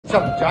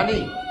सब जानी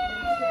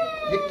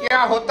ये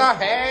क्या होता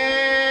है?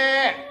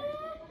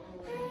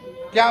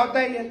 क्या होता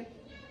है ये?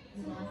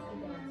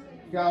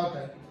 क्या होता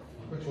है?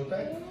 कुछ होता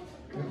है?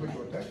 कुछ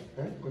होता है?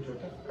 कुछ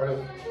होता है? करो,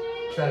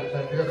 स्टैंड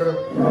स्टैंड इधर करो,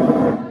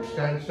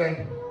 स्टैंड स्टैंड,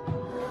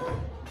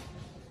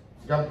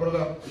 जंप करो,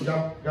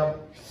 जंप जंप,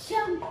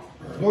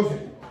 जोर से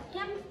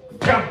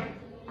जंप,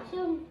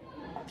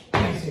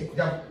 ऐसे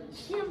जंप,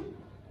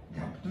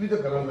 जंप तू भी तो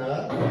करो ना,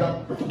 जंप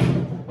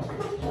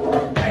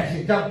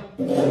ऐसे जंप,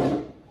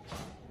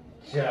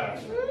 चल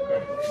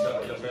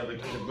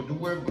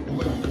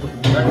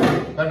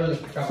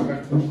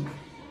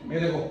ये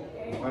देखो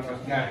हमारे पास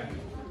क्या है?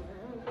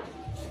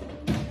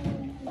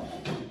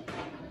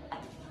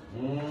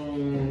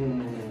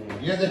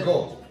 ये देखो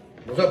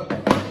मतलब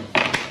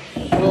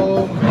so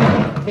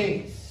many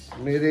things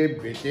मेरे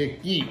बेटे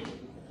की।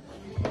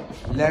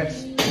 Let's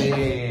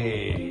play.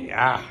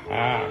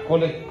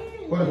 खोले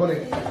खोले खोले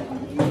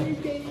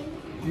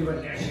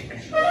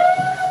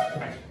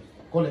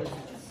खोले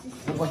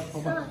ऊपर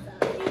ऊपर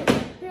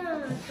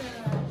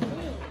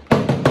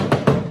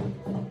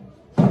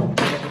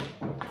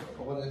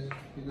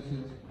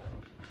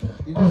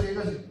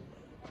इधर से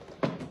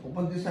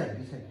ओपन दिस साइड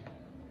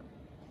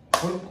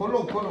खोलो खोलो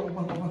ओपन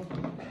ओपन ओपन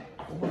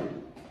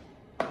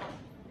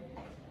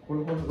खोलो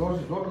खोलो जोर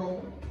से जोर लगाओ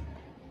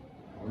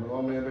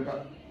लगाओ मेरा बेटा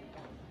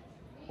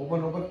open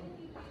open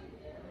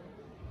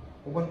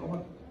open open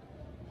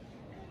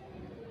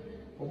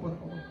open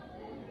open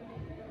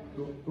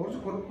जोर से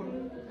खोलो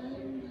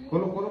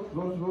खोलो खोलो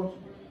खोलो जोर से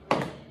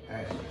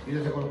ऐसे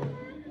इधर से खोलो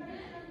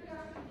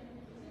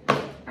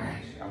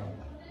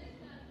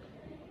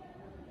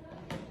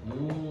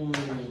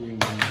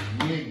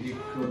ये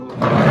देखो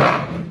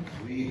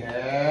we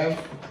have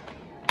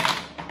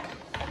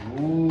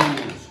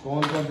fruits।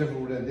 कौन कौन से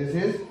फ्रूट है? This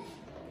is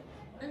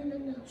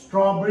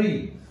strawberry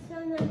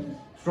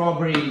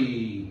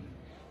strawberry.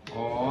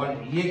 और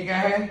ये क्या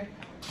है?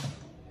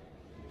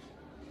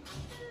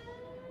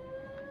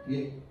 ये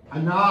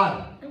अनार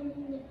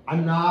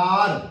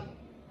अनार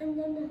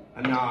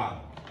अनार।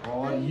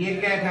 और ये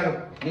क्या है?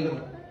 देखो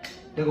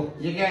देखो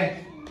ये क्या है?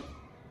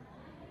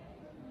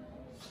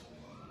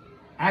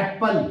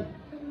 Apple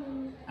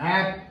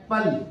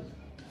Apple.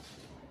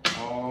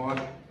 और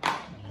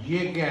ये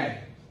क्या है?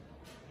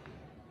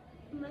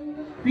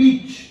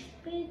 Peach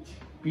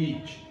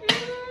peach.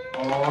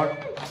 और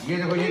ये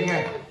देखो ये क्या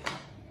है?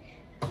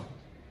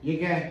 ये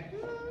क्या है?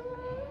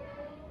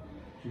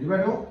 सीधे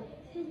बैठो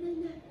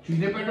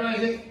सीधे बैठो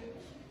ऐसे।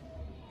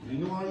 ये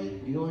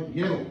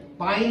देखो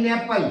पाइन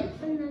एप्पल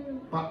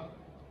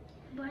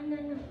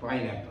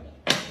पाइन एप्पल।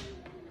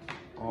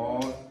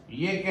 और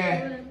ये क्या है?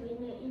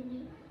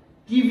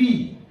 Kiwi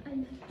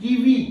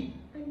kiwi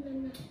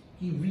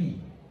kiwi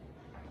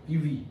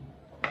kiwi.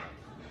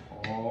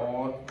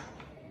 और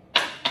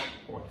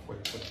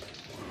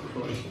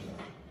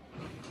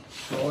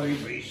सॉरी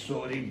भाई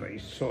सॉरी भाई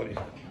सॉरी।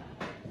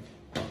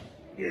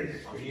 ये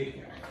देखो ये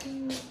क्या है?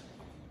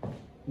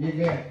 ये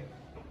क्या है?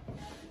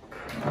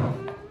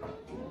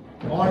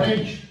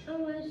 ऑरेंज।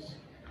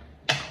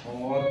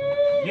 और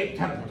ये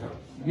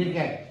ये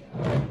क्या है?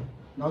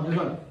 Now this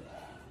one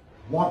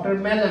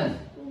watermelon.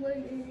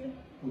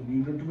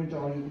 तुम्हें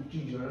चाहिए कुछ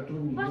चीज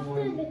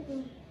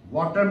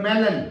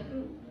वाटरमेलन।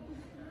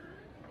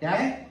 क्या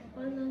है?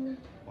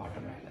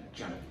 वाटरमेलन।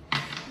 चलो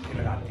ये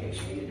लगाते हैं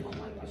इसमें। ये देखो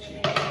हमारे पास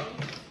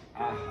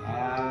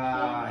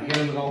ये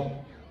लगाओ।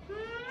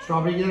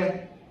 स्ट्रॉबेरी है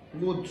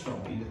वो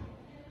स्ट्रॉबेरी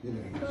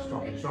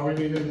स्ट्रॉबेरी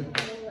स्ट्रॉबेरी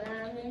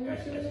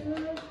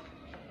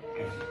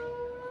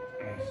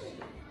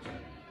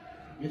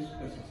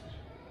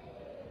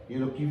ये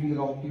लो कीवी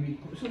लगाओ कीवी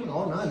इसमें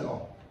लगाओ ना लगाओ।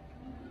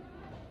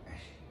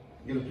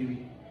 ये लो कीवी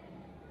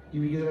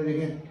कीवी की तरह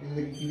देखें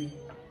कीवी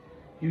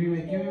कीवी में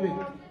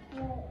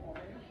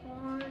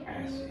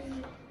ऐसे।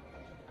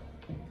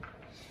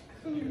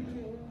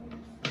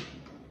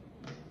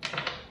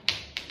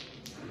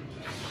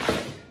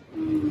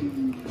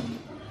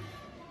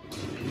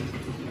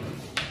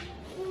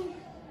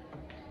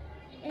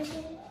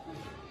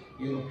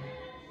 ये लो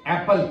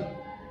एप्पल।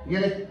 ये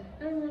ले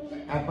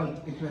एप्पल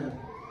इसमें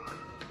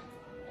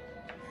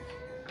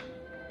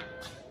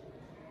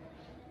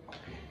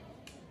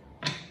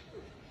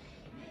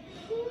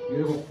ये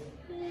देखो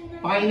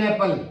पाइन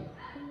एप्पल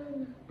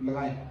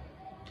लगाए।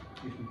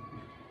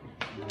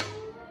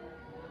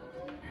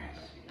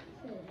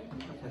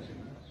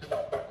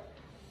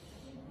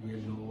 ये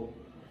लो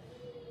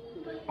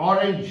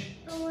ऑरेंज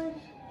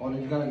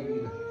ऑरेंज का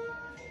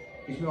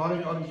इसमें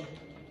ऑरेंज ऑरेंज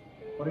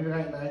ऑरेंज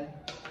लगाए।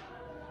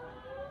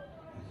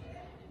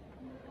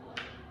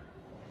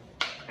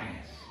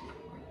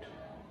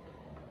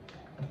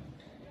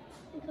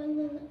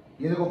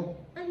 ये देखो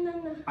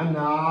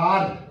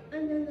अनार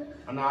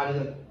अनार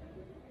इधर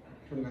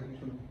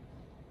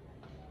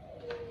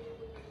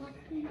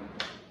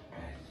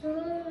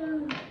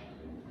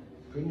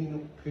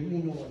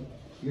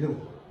ये देखो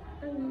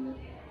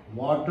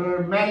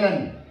वाटरमेलन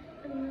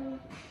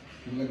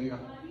लगेगा।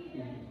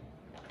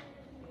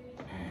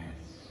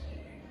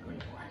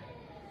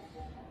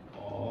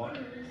 और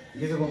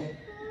ये देखो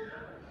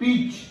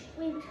पीच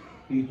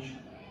पीच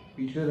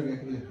पीच का लगा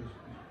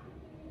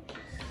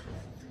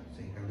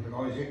सही कर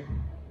लगाओ इसे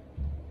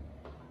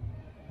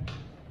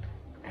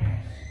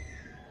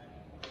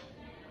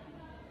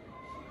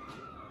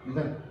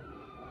इधर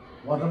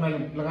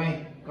वाटरमेलन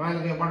लगाएं कहाँ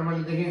लगे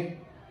वाटरमेलन देखिए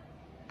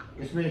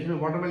इसमें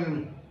वाटरमेलन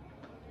में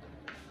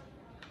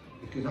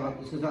इसके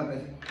साथ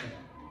ऐसे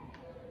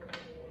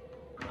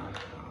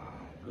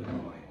गुड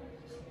बॉय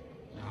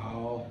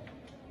नाउ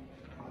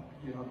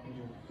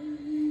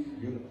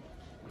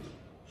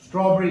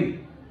स्ट्रॉबेरी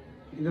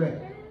इधर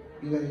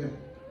इधर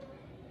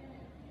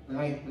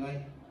लगाएं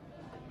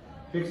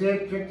फिक्स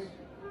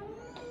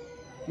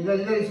इधर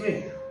इसमें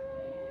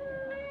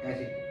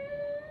ऐसे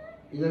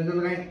इधर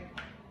लगाएं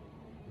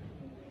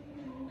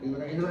इधर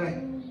लगाएं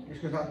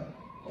इसके साथ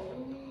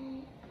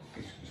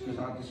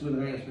इसमें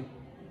लगाएं इसमें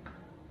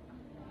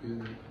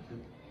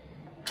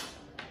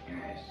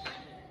यस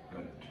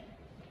गुड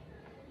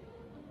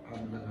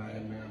अब लगाए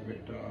मेरा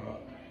बेटा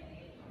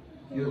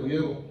ये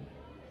देखो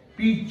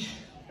पीच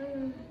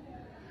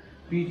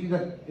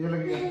इधर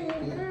लगेगा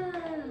इधर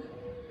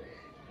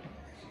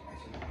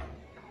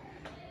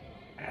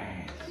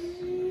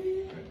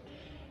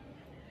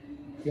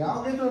क्या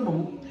हो गया तो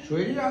बहू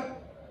सोए नहीं आप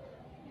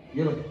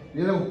ये लो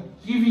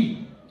कीवी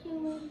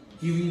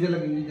इधर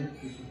लगेगी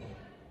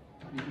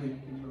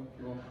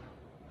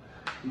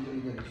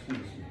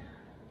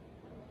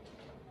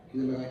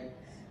इधर लगाए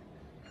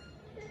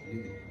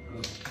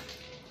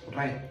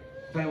उठाए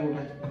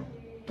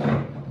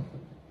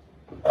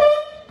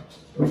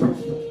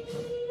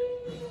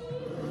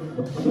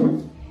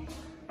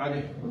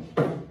आगे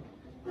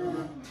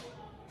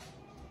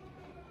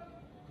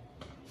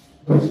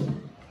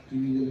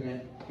टीवी इधर लगाए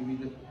टीवी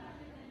इधर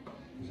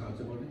हिसाब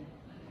से बोले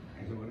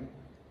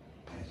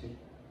ऐसे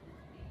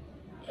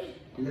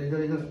इधर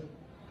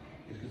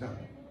इसके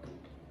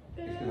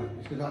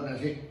साथ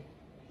ऐसे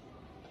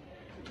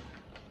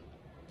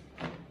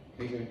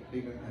ठीक है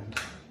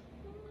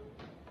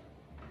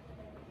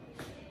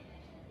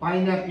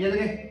पाइनएप्पल ये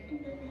लगे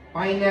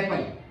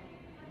पाइनएप्पल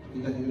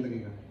इधर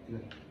लगेगा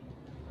इधर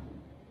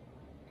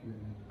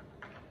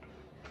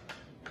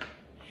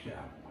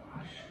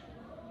शाबाश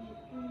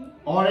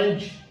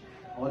ऑरेंज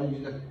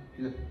इधर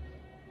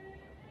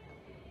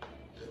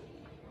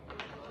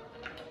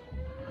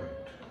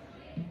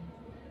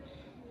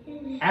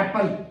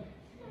एप्पल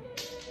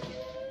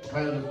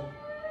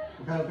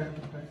उठाओ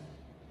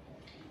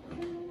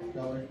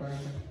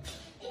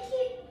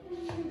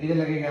इधर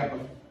लगेगा एप्पल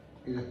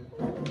इधर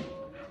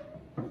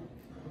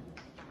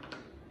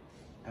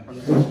एप्पल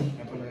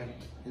लगाए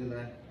इधर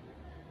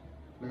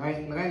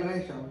लगाए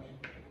शाबाश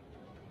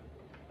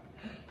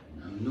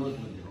नोट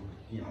में देखो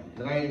यहाँ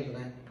लगाए ऐसे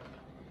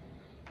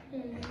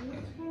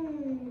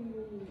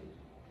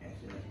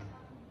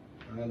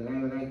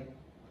लगाए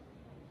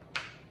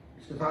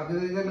इसके साथ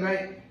इधर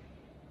लगाए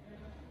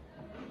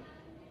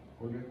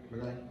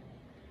लगाए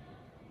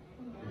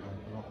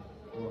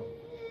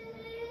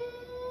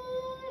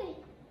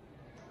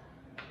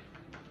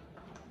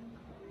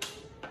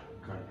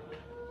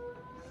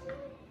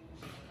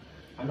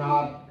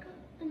अनार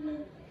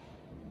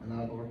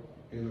पकड़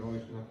ये लगाओ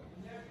इसके साथ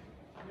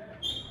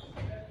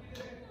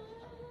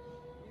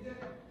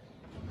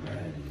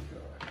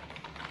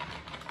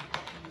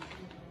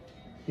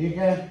ठीक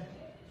है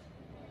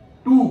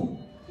टू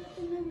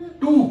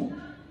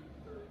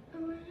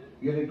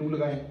ये 2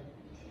 लगाए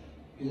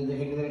इधर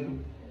देखें किधर है 2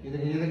 ये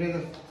देखिए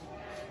इधर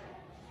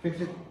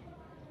फिक्स इट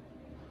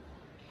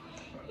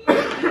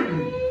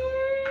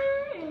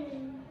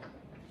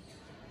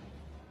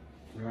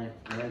लगाए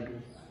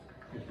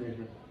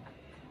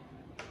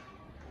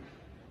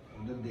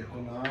उधर देखो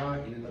ना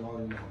इधर लगाओ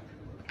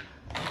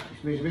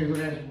इसमें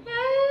लगाए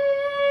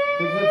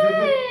फिक्स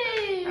इट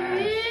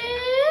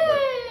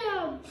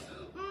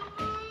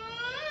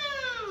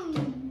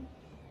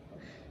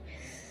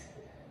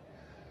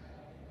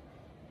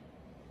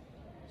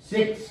 6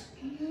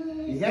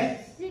 ठीक है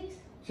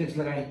 6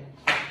 लगाए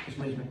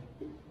इसमें लगाए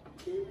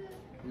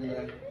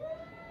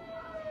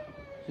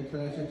 6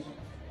 लगाए 6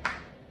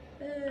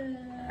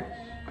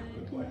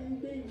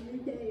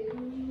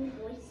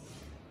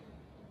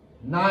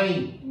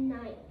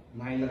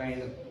 9 लगाए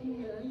इधर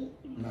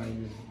 9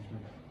 इसमें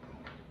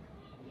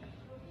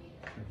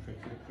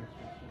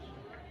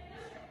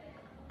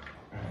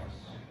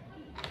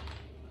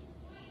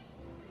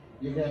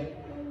ये क्या है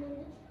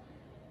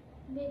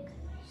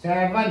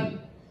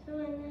 7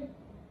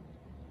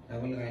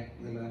 लगाए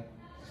इधर लगाए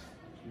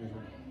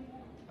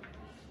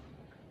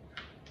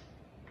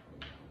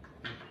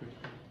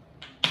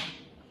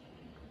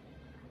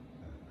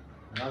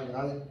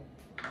लगा दे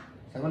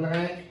 7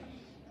 लगाए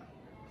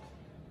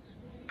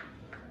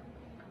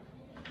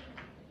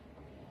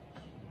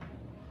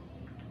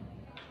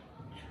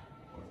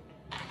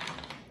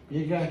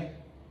ये क्या है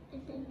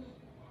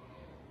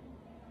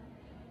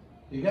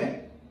ठीक है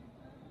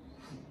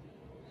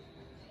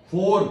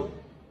 4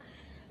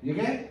 ये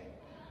क्या है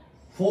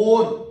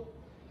 4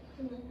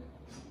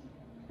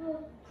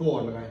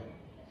 लगाए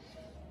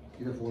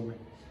इधर 4 में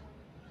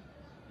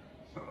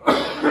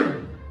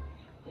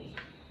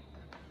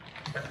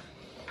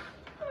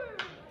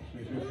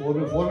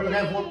 4 में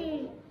लगाए 4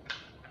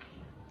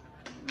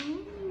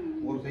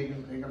 सही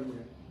कर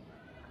मुझे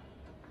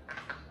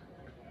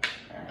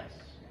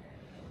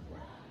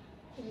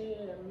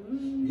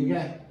ये क्या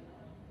है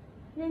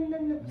 1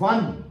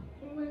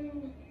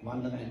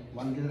 लगाए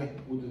 1 किधर है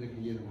उधर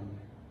देखिए ये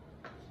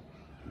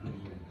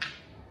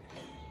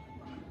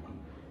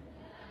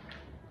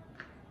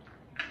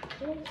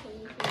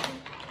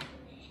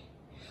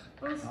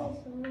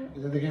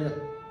इधर देखिए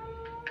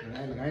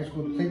लगाए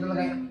इसको सही तो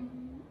लगाए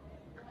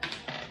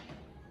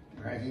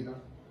सही तो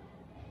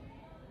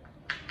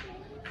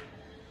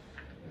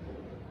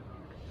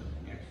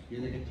ये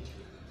देखिए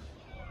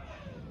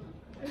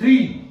 3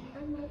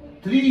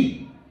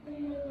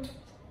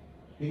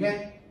 ठीक है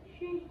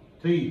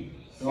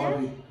 3 और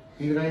भी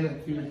 3 लगाए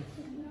 3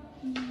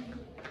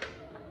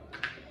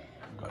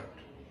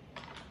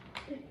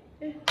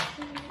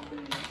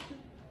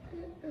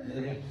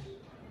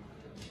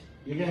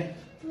 ये क्या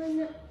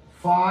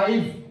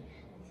 5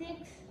 6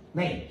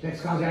 नहीं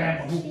 6 कहाँ से आया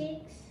बाबू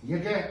ये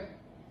क्या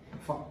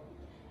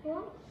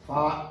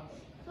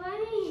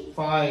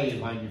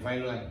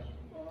 5 लाइन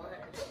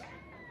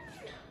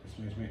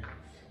इसमें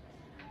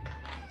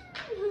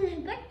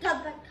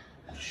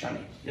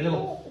ये देखो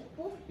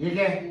ये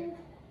क्या 8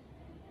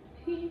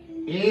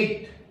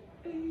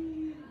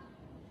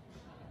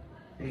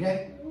 ठीक है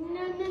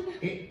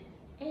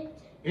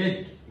 8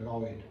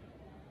 लगाओ 8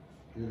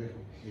 ये देखो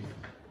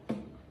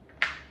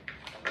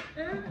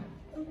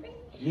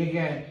ये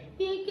क्या है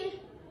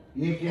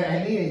ये क्या है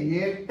नहीं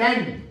ये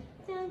 10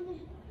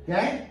 क्या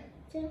है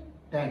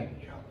 10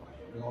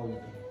 लगाओ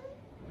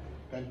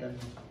 10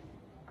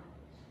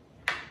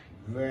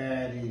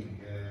 वेरी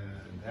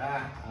गुड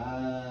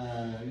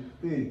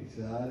इतने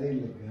सारे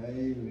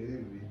लगाए मेरे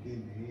बेटे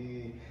ने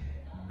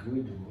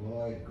गुड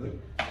बॉय गुड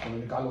चलो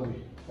निकालो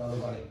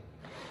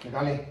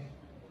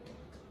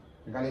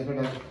निकाले इसमें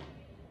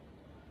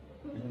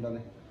डाले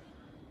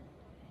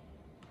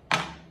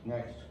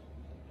next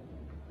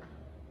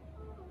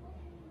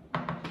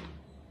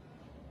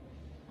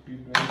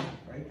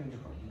right and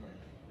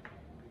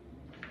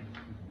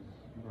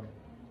right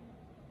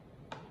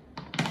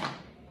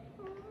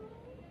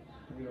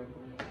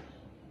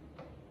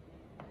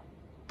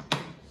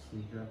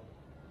sneaker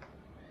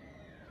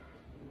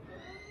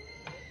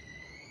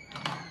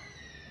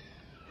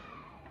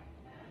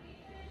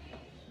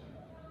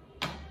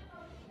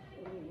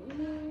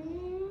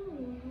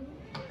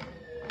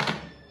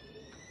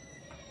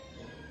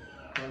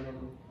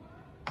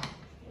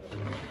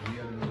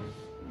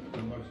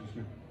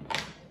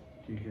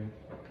ठीक है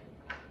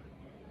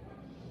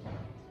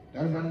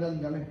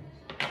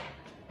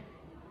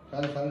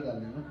डालें सारे डाल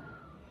देना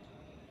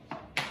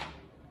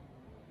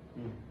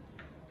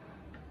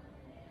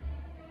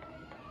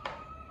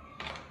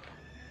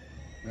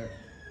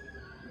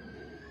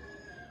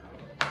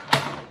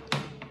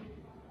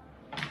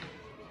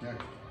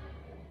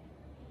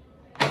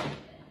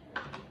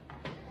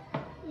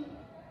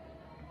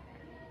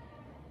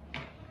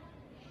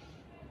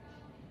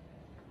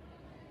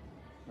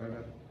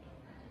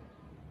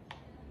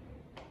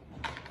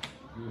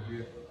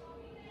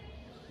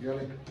ये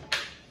ले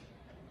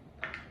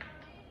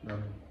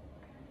डाल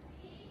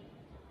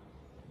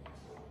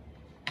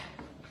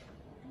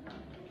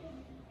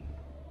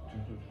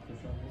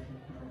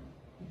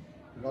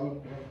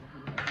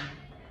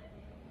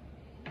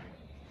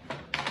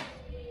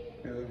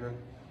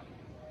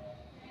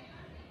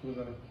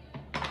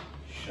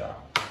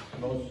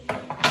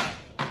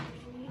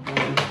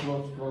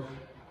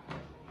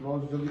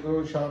क्लोज जल्दी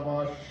करो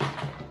शाबाश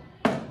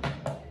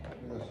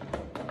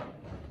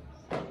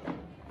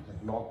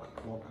lock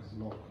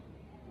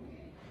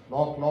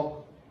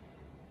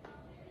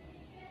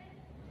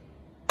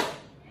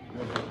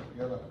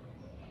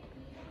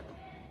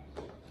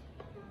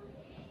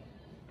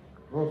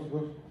Rose,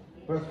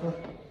 press.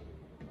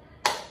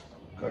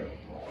 Good.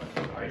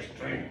 Nice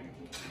train.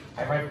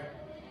 High five.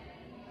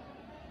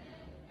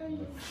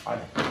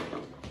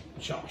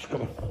 शाबाश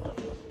करो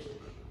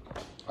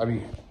अभी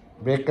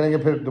ब्रेक करेंगे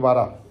फिर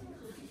दोबारा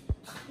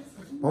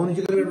पाँव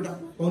नीचे करे बेटा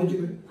पाँव नीचे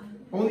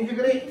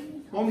करे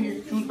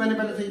शूज पहने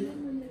पहले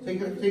सही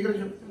करे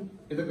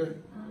इधर करे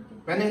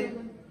पहने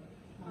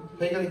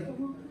सही करे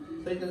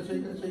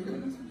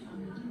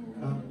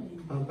हाँ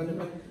पहने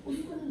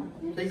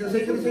सही करे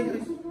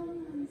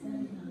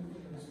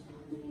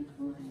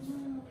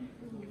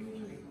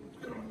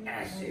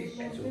ऐसे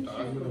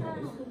उतार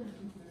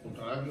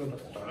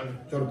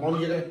चलो पाँव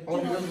नीचे करे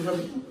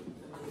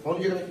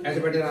ऐसे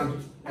बैठे आराम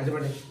ऐसे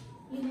बैठे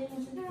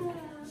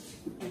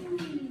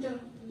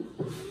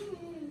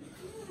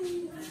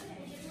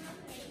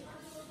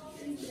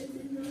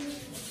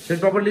sit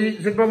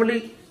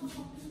properly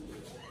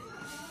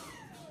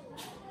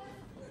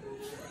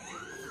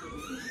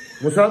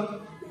Musab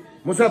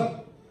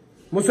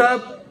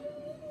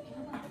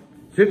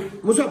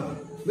sit Musab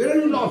where are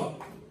you lost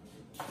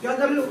क्या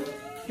कर रहे हो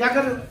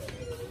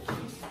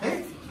हैं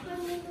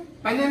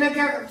पहले ने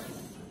क्या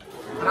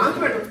आराम से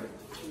बैठो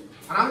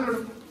हाथ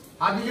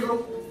नीचे करो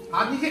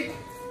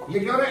ये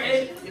क्या हो रहा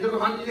है इधर को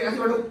हाथ नीचे ऐसे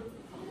बैठो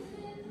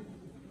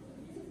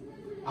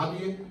हाथ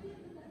दीजिए।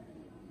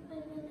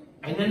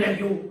 एनन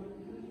क्यों?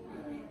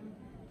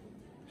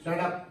 स्टैंड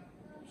अप,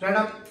 स्टैंड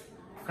अप,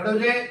 खड़े हो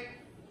जाए,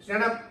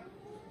 स्टैंड अप,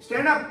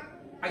 स्टैंड अप,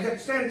 अच्छा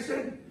stand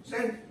stand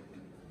stand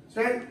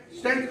stand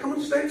stand, come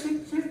on stand,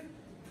 stand,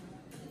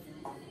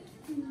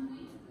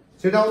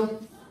 sit down,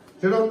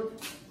 sit down,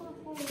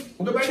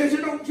 उधर बैठे,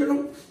 sit down, sit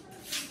down,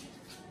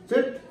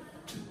 seat,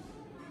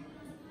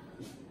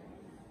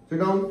 sit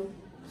down,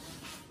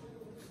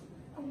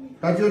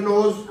 touch your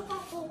nose,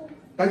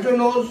 touch your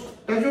nose,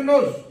 touch your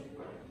nose,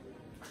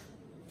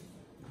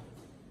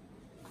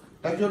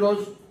 touch your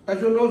nose,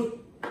 touch your nose,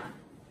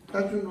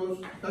 touch your nose,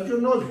 touch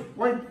your nose,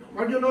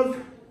 point your nose.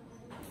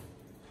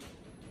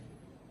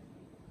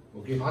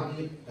 Okay, हाथ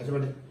दीजिए, ऐसे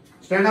बैठे,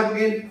 stand up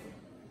again,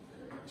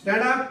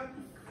 stand up,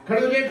 खड़े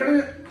हो जाइए, खड़े हो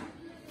जाइए,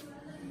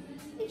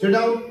 sit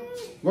down,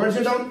 go and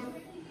sit down,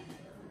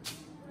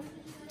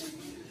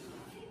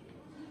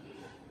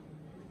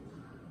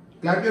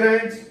 clap your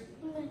hands,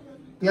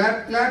 clap,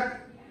 clap,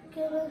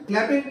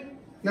 clapping,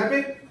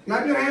 clapping,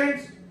 clap your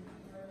hands,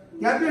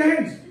 clap your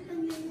hands.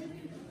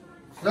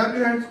 Clap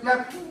your hands,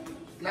 clap,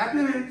 clap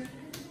your hands,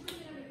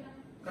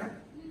 clap.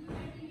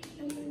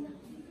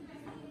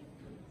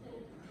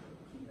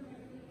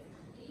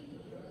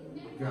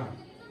 क्या?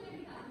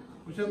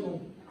 कुछ ना कहूँ,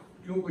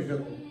 क्यों कुछ ना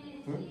कहूँ?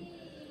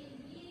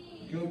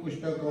 क्यों कुछ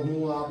ना कहूँ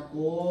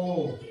आपको?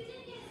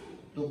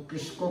 तो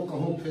किसको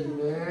कहूँ फिर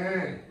मैं?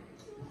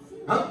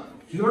 हाँ,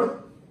 सीधे बढ़ो,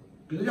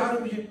 किधर जा रहे हो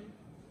पीछे?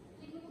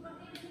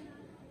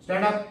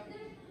 Stand up.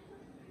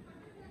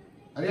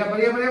 अरे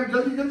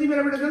जल्दी जल्दी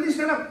मेरा बेटा जल्दी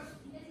stand up.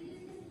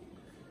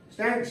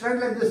 Stand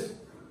like this.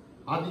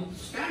 आदि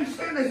stand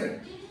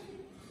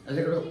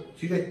ऐसे करो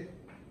सीधे.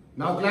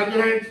 Now clap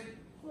your hands.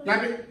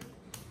 Clap it.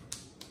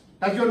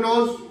 Touch your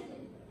nose.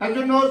 Touch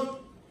your nose.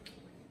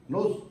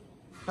 Nose.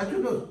 Touch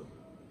your nose.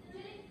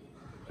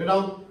 Sit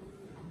down.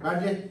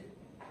 बैठ जाइए.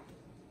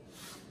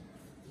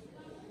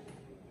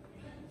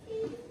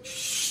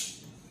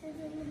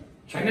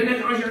 छने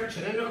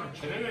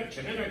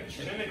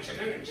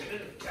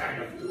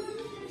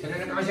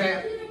कहाँ से आया?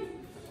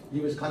 ये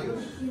बस खाली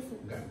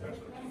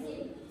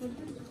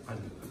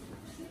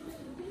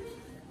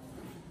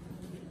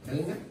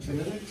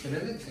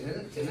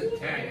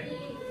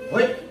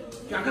ओए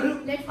क्या कर रहे हो?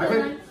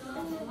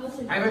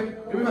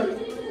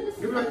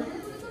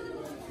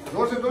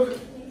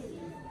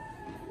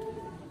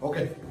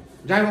 ओके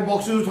जाए वो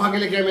बॉक्सेस उठा के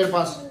लेके आए मेरे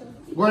पास.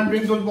 Go and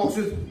bring those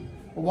boxes.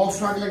 वो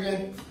बॉक्स उठा के लेके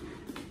आए.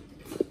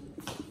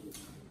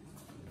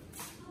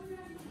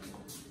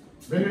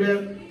 Bring it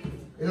here.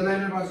 इधर लाए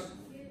मेरे पास.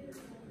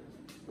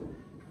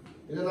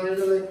 इधर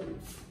लाए.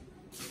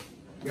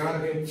 यहाँ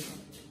रखें.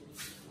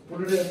 Put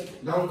it here.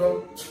 Down.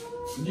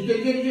 नीचे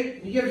रखें.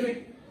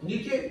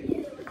 नीचे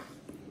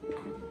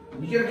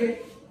रखें.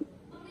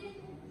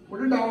 Put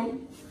it down.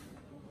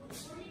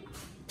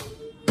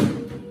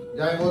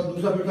 जाए वो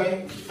दूसरा फिर उठाए.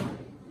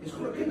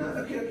 इसको रखें ना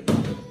रखें.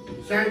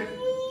 Stand.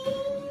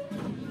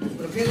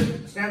 रखें.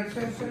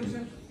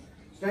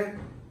 Stand.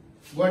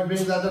 Go and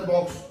bring the other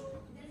box.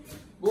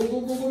 Go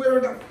मेरा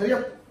बेटा. Hurry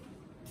up.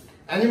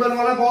 Animal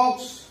वाला box.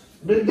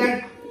 Bring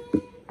that.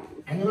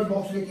 Animal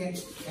box लेके.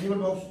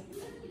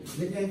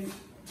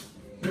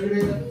 Bring it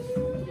here.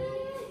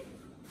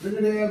 Put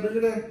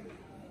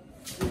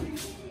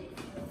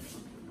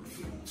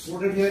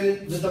it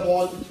here with the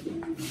ball.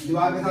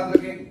 दीवार के साथ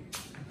रखें.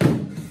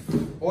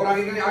 और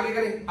आगे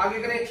करें.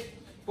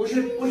 Push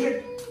it. Push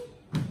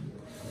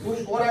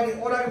और आगे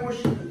push.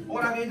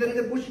 और आगे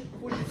इधर push.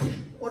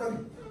 और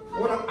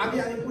आगे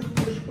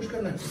push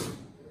करना है.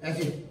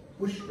 ऐसे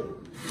push.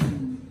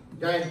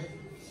 जाए.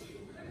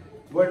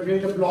 Go and bring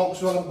the blocks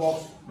वाला box.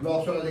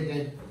 Blocks वाला लेके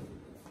आए.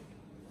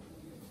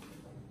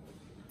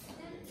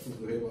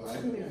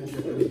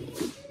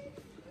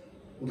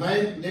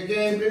 उठाए लेके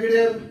आए. Bring it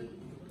here.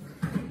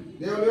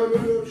 ले.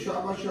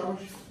 शाबाश.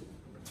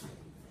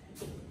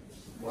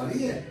 वाली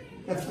है.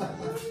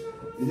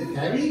 Is it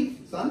heavy,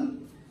 son?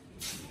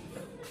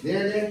 ले.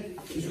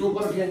 इसको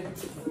ऊपर रखें.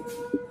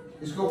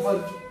 इसको ऊपर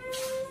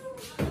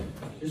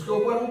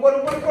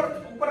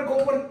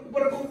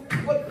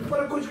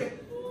रखो इसके.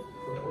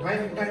 उठाए.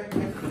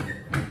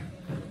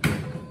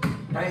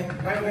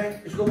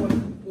 इसको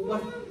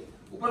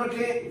ऊपर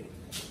रखे.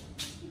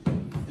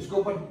 इसको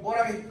ऊपर और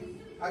आगे.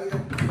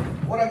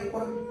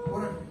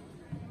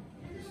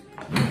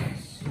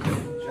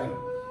 चलो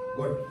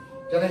गुड.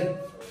 चले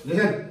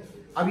लिसन.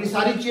 अब ये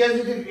सारी चेयर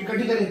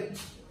इकट्ठी करें.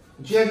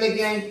 चेयर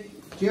लेके आए.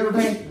 चेयर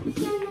उठाए.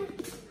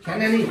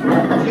 नहीं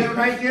चेयर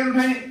उठाए.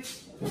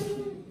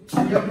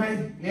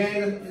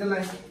 इधर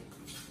लाए.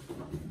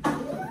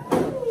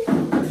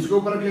 इसको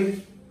ऊपर रखें.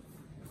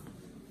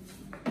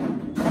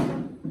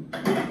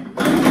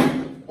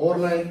 और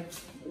लाए.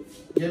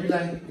 ये भी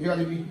लाए. ये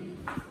वाली भी.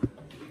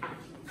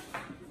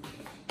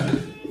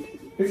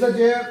 फिर से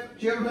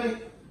चेयर उठाए.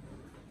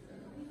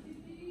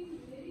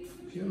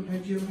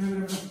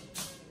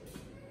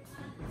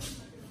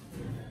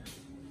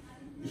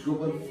 इसको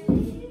ऊपर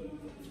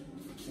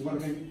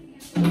रखें.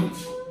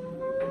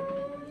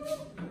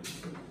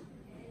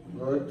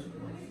 गुड.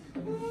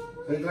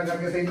 सही तरह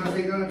करके सही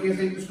तरह रखिए,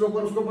 सही उसके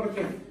ऊपर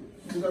रखिए,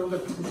 उधर उधर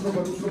उसके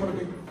ऊपर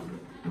रखिए,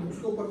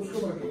 उसके ऊपर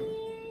रखिए,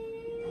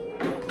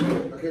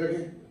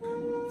 रखिए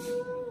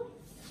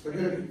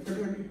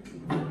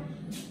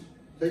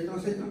सही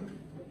तरह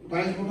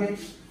टाइम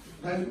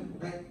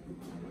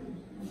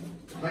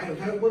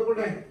ऊपर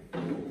टाइम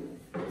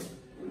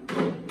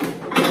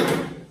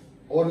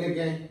और लेके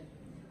आए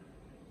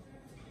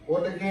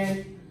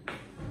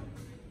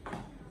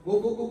go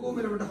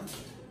मेरा बेटा,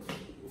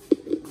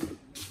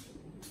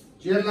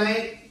 चेयर लाए,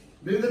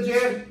 bring the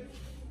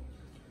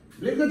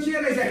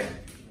chair I said,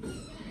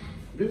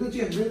 bring the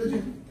chair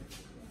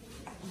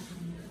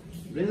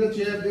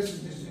this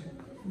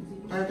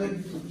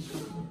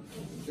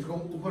इसको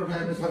ऊपर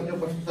उठाया, सर के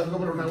ऊपर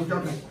उठाया,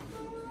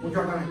 ऊंचा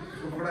उठाया,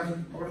 पकड़ा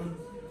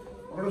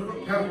उसको,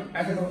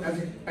 ऐसे करो,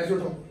 ऐसे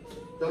उठाओ,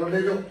 चलो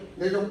ले जाओ,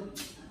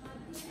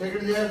 टेक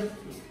इट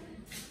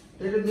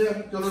देयर,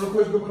 चलो रखो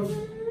इसके ऊपर,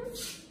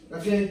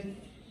 रखिए,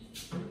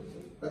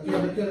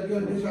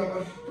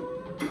 शाबाश,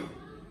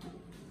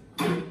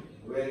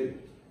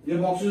 ये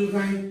बॉक्सेस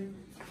उठाएं,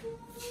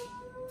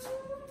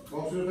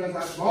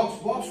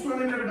 बॉक्स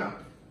उठाने मेरा बेटा,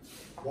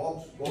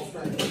 बॉक्स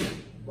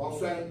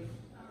उठाएं,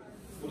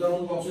 उधर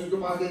उन बॉक्सेस के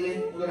पास ले जाएं,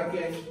 उधर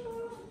रखे,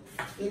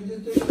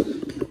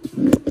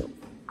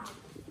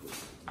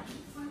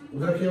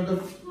 उधर रखिए, उधर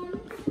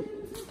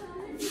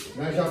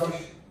मैं शाबाश,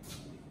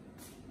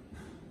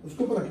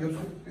 उसके ऊपर रखिए,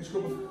 इसके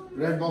ऊपर,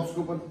 रेड बॉक्स के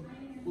ऊपर,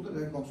 उधर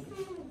रेड बॉक्स के,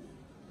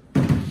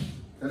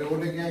 चले और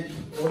लेके आए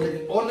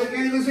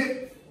इधर से,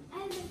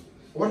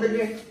 और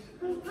लेके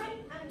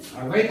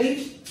भाई नहीं,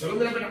 चलो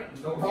मेरा बेटा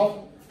उठाओ,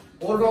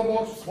 और लो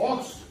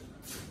बॉक्स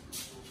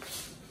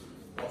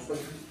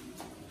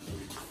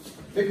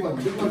पिक वन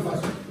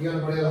फास्ट, ये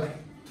बढ़ेगा,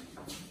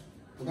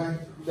 उठाए,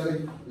 चले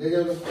ले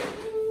जाओ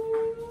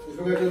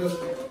इसको, बैठो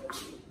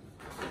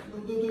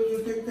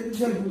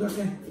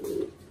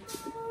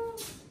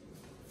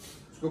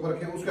उसके ऊपर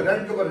रखें, उसके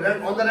रेड के ऊपर, रेड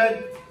ऑन द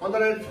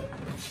रेड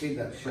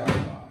इधर,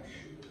 शाबाश,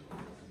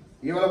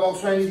 ये वाला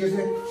बॉक्स है नीचे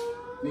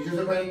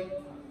से भाई,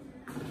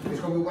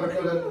 इसको भी ऊपर रखें,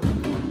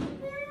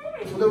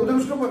 उधर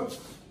उसके ऊपर,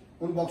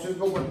 उन बॉक्सेस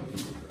के ऊपर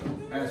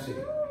ऐसे,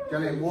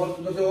 चले वो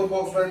उधर से और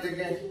बॉक्स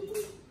लेके आए,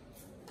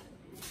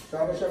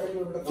 शाबाश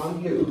काम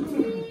किया,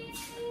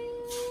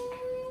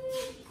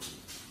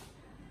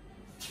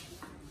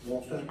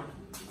 बॉक्स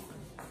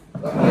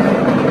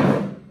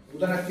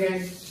उधर रखे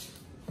हैं,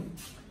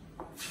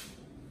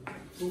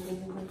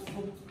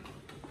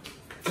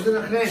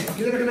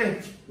 किधर रखना है,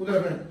 उधर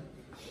रखना है,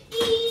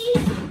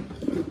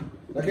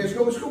 रखिए इसको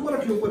ऊपर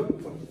रखिए,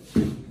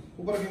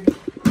 ऊपर रखिए,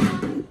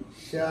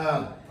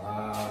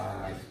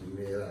 शाबाश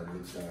मेरा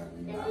बेटा,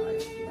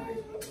 nice,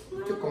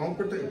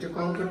 it's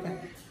competent,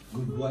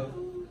 good boy,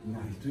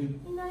 nice doing,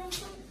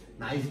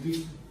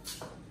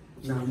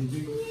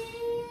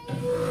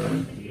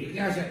 ये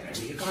क्या है,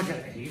 ये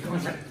कौन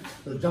सा है,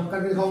 तो जंप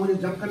करके दिखाओ मुझे,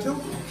 जंप करते हो,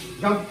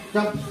 जंप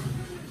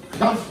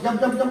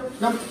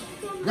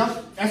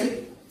ऐसे,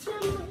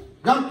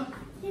 जंप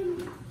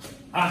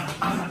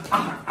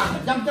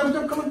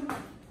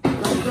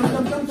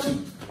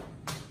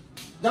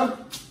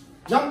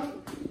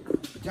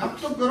जंप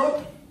तो करो,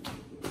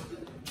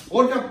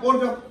 और जंप,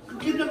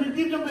 कीप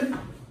जंपिंग,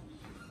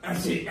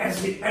 ऐसे,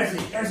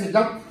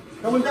 जंप,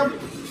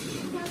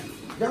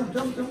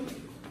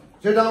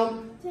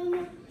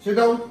 sit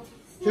down,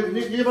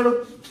 नीचे बढ़ो,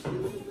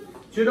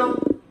 sit down,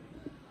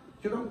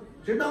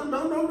 down,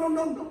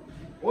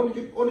 और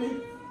नीचे,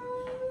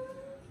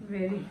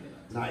 very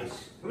nice,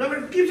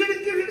 keep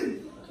sitting,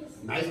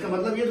 nice का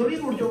मतलब ये थोड़ी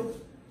उठ जाओ,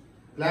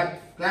 clap,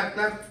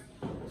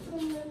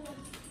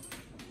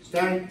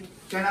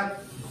 stand up,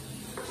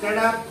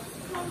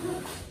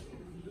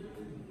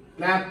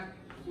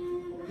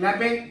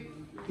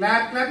 clap,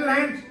 your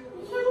hands,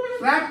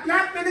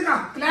 clap, मैंने कहा,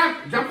 clap,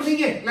 jump नहीं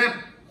है, clap,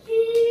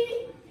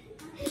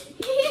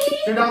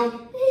 sit down,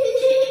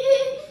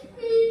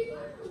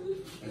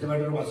 ऐसे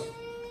बैठो बस,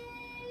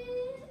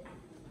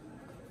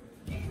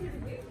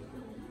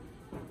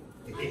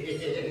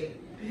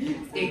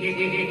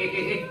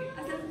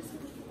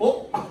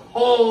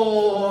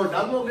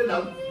 डम हो गया,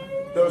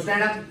 तो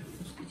stand up,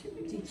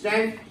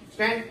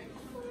 stand,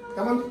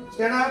 come on,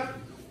 stand up,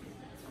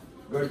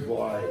 good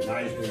boy,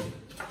 nice doing.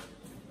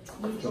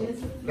 So,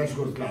 let's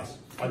go to class.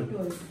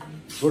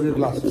 Go to your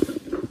class.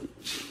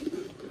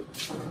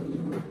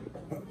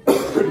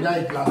 Good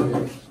night, class.